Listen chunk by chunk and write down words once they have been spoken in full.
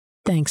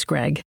Thanks,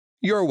 Greg.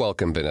 You're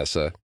welcome,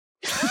 Vanessa.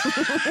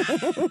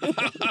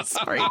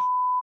 Sorry.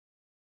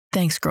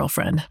 Thanks,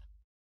 girlfriend.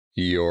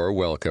 You're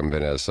welcome,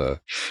 Vanessa.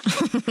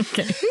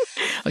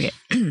 Okay.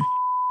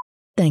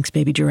 Thanks,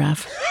 baby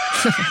giraffe.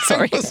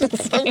 Sorry.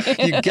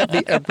 You get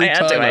me every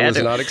time. I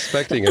was not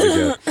expecting it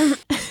again.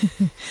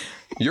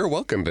 You're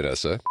welcome,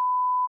 Vanessa.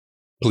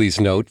 Please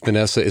note,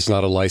 Vanessa is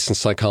not a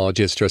licensed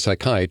psychologist or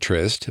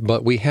psychiatrist,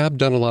 but we have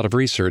done a lot of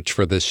research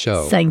for this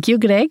show. Thank you,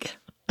 Greg.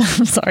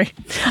 I'm sorry.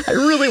 I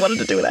really wanted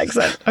to do an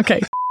accent.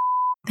 Okay.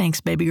 Thanks,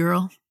 baby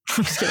girl.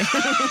 I'm just kidding.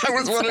 I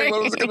was wondering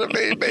what it was going to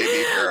be,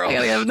 baby girl.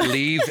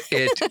 Leave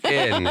it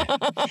in.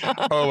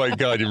 Oh, my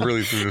God. You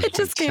really threw this. It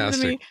just came to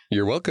me.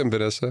 You're welcome,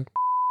 Vanessa.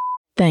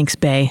 Thanks,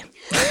 Bay.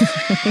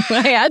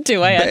 I had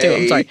to.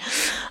 I'm sorry.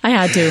 I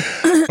had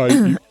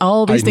to.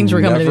 All these things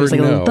were coming to me. It was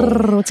like,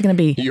 what's it going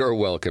to be? You're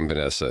welcome,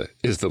 Vanessa,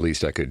 is the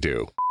least I could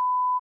do.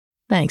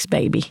 Thanks,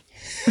 baby.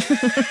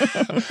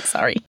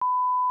 Sorry.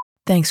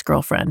 Thanks,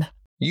 girlfriend.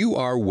 You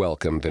are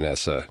welcome,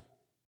 Vanessa.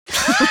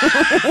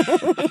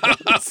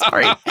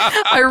 Sorry.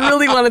 I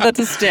really wanted that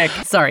to stick.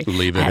 Sorry.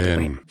 Leave it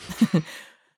in.